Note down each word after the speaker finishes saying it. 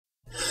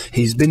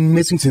He's been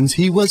missing since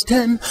he was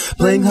 10.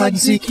 Playing hide and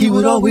seek, he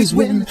would always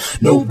win.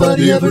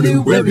 Nobody ever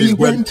knew where he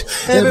went.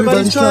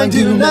 Everybody's trying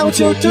to. Now it's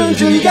your turn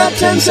to. You got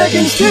 10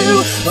 seconds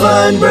to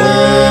find Brent.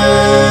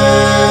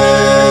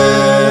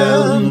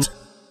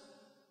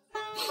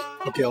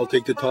 Okay, I'll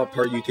take the top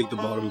part, you take the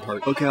bottom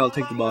part. Okay, I'll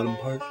take the bottom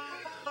part.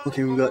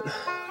 Okay, we got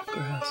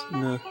grass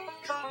and a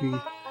tree.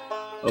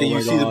 Can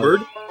you see the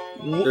bird?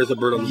 There's a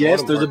bird on the bottom.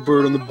 Yes, there's a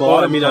bird on the bottom. Oh,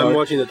 I mean, I'm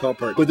watching the top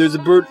part. But there's a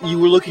bird. You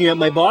were looking at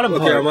my bottom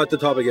part. Okay, I'm at the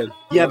top again.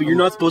 Yeah, but you're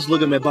not supposed to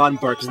look at my bottom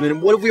part, because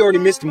then what if we already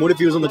missed him? What if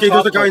he was on the top? Okay,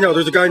 there's a guy now.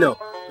 There's a guy now.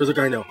 There's a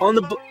guy now. On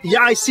the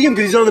yeah, I see him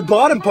because he's on the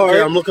bottom part.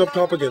 Okay, I'm looking up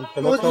top again.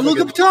 Look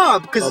up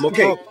top, because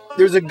okay,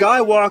 there's a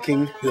guy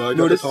walking. Yeah, I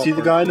notice, see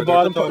the guy in the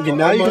bottom part. Okay,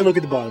 now you can look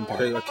at the bottom part.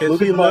 Okay, I can't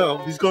see him now.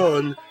 He's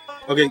gone.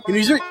 Okay, and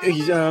he's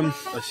I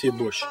see a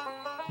bush.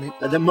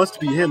 That must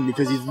be him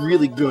because he's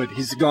really good.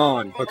 He's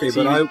gone. Okay,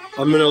 but I'm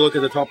gonna look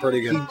at the top part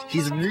again.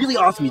 He's really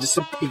awesome.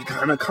 He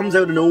kind of comes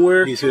out of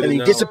nowhere and he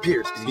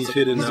disappears. He's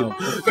hidden now.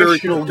 There he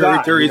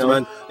is,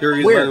 man. There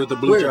he is, man, with the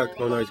blue jacket.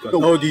 Oh no, he's gone.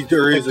 Oh,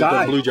 there he is with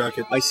the blue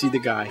jacket. I see the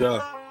guy.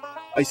 Yeah.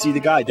 I see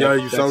the guy. Yeah,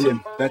 you found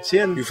him. That's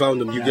him. You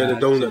found him. You get a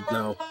donut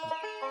now.